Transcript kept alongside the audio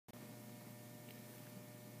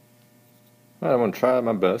I'm going to try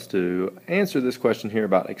my best to answer this question here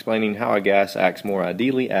about explaining how a gas acts more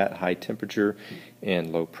ideally at high temperature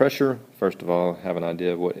and low pressure. First of all, have an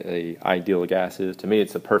idea of what an ideal gas is. To me,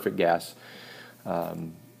 it's a perfect gas.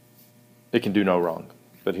 It can do no wrong.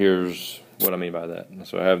 But here's what I mean by that.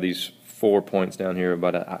 So I have these 4 points down here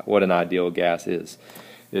about what an ideal gas is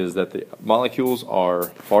that the molecules are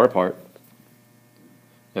far apart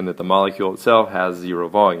and that the molecule itself has zero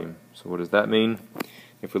volume. So what does that mean?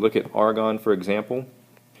 If we look at argon, for example,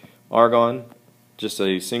 argon, just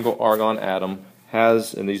a single argon atom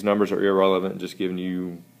has, and these numbers are irrelevant, just giving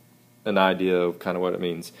you an idea of kind of what it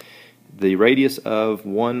means. The radius of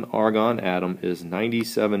one argon atom is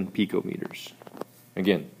 97 picometers.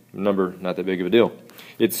 Again, number not that big of a deal.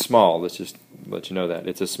 It's small, let's just let you know that.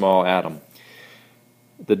 It's a small atom.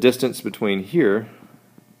 The distance between here,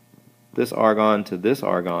 this argon to this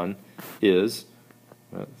argon, is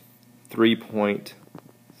 3.3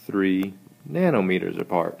 nanometers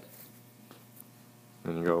apart.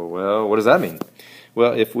 And you go, well, what does that mean?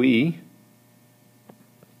 Well, if we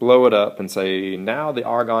blow it up and say now the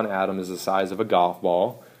argon atom is the size of a golf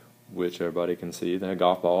ball, which everybody can see that a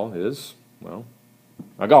golf ball is, well,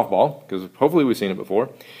 a golf ball, because hopefully we've seen it before.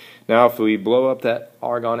 Now if we blow up that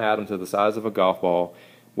argon atom to the size of a golf ball,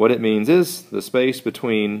 what it means is the space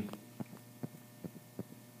between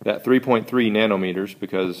that 3.3 nanometers,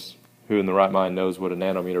 because who in the right mind knows what a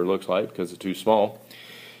nanometer looks like because it's too small,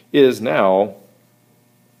 is now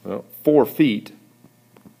 4 feet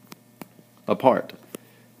apart.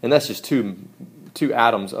 And that's just two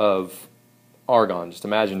atoms of argon. Just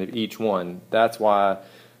imagine if each one. That's why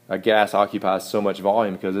a gas occupies so much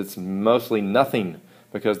volume, because it's mostly nothing,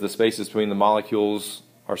 because the spaces between the molecules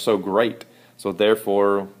are so great. So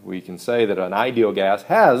therefore we can say that an ideal gas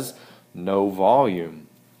has no volume.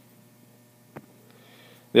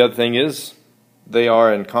 The other thing is they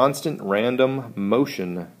are in constant random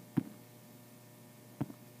motion.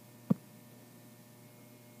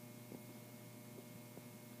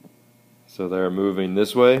 So they're moving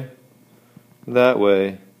this way, that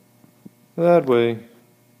way, that way,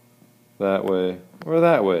 that way, or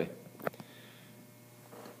that way,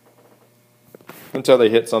 until they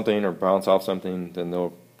hit something or bounce off something. Then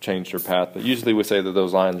they'll change their path. But usually we say that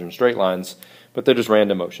those lines are in straight lines, but they're just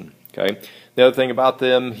random motion. Okay. The other thing about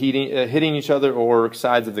them hitting each other or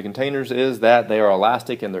sides of the containers is that they are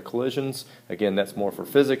elastic in their collisions. Again, that's more for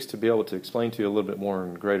physics to be able to explain to you a little bit more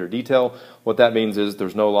in greater detail. What that means is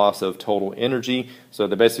there's no loss of total energy, so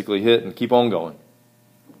they basically hit and keep on going.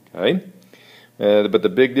 Okay. But the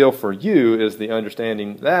big deal for you is the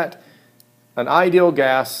understanding that an ideal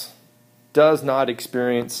gas does not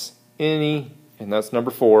experience any, and that's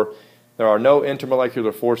number 4, there are no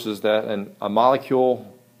intermolecular forces that a molecule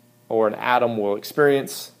or an atom will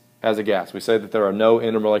experience as a gas. We say that there are no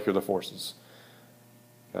intermolecular forces.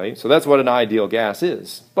 Okay? So that's what an ideal gas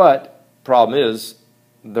is. But problem is,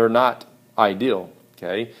 they're not ideal.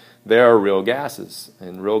 Okay? They are real gases,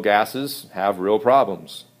 and real gases have real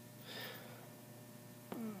problems.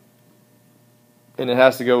 And it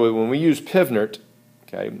has to go with when we use Pivnert.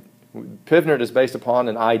 Okay? Pivnert is based upon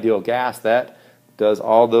an ideal gas that does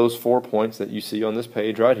all those 4 points that you see on this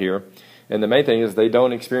page right here. And the main thing is they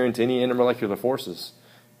don't experience any intermolecular forces.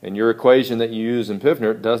 And your equation that you use in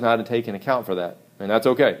Pivnert does not take into account for that. And that's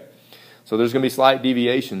okay. So there's going to be slight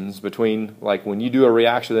deviations between, like when you do a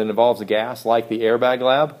reaction that involves a gas, like the Airbag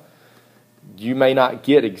Lab, you may not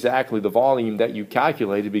get exactly the volume that you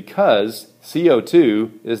calculated because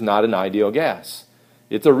CO2 is not an ideal gas.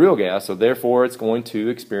 It's a real gas, so therefore it's going to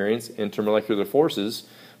experience intermolecular forces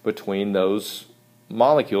between those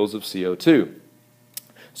molecules of CO2.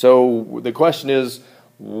 So the question is,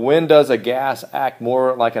 when does a gas act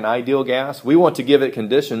more like an ideal gas? We want to give it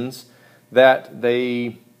conditions that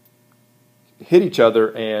they hit each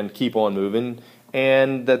other and keep on moving,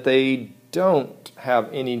 and that they don't have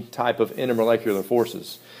any type of intermolecular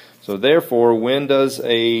forces. So therefore, when does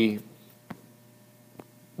a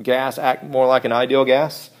gas act more like an ideal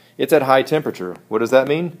gas? It's at high temperature. What does that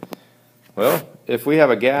mean? Well, if we have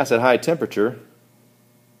a gas at high temperature,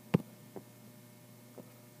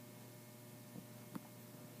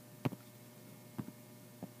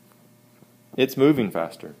 it's moving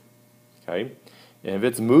faster. Okay? And if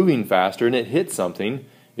it's moving faster and it hits something,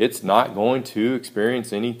 it's not going to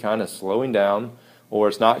experience any kind of slowing down, or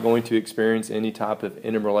it's not going to experience any type of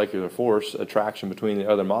intermolecular force attraction between the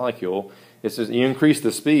other molecule. It's just, you increase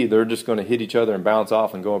the speed, they're just going to hit each other and bounce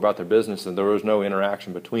off and go about their business, and there is no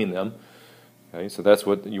interaction between them. Okay, so that's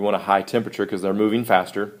what you want, a high temperature, because they're moving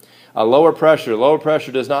faster. A lower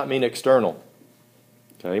pressure does not mean external.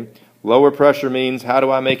 Okay, lower pressure means, how do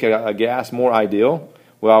I make a gas more ideal?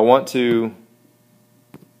 Well, I want to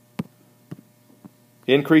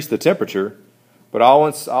increase the temperature, but I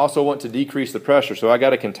also want to decrease the pressure. So I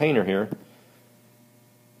got a container here.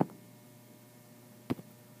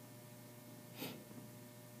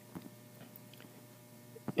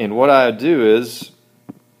 And what I do is,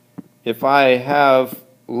 if I have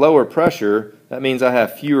lower pressure, that means I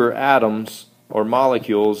have fewer atoms or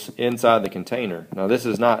molecules inside the container. Now this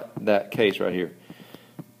is not that case right here.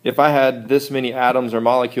 If I had this many atoms or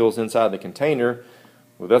molecules inside the container,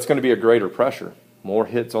 well, that's going to be a greater pressure. More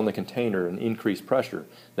hits on the container and increased pressure.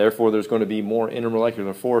 Therefore, there's going to be more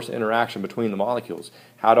intermolecular force interaction between the molecules.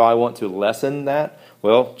 How do I want to lessen that?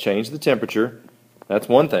 Well, change the temperature. That's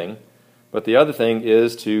one thing. But the other thing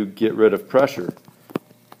is to get rid of pressure.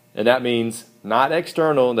 And that means not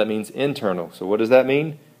external, that means internal. So what does that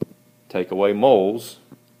mean? Take away moles,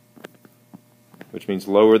 which means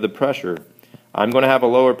lower the pressure. I'm going to have a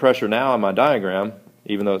lower pressure now on my diagram,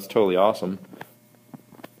 even though it's totally awesome.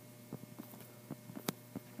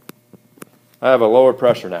 I have a lower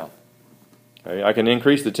pressure now. Okay, I can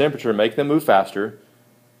increase the temperature, make them move faster,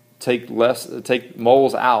 take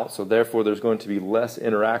moles out, so therefore there's going to be less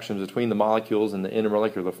interactions between the molecules and the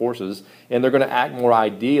intermolecular forces, and they're going to act more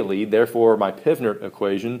ideally. Therefore, my Pivnert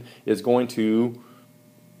equation is going to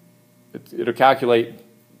it'll calculate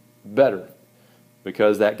better,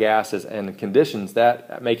 because that gas is and the conditions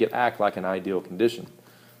that make it act like an ideal condition.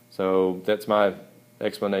 So that's my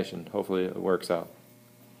explanation. Hopefully it works out.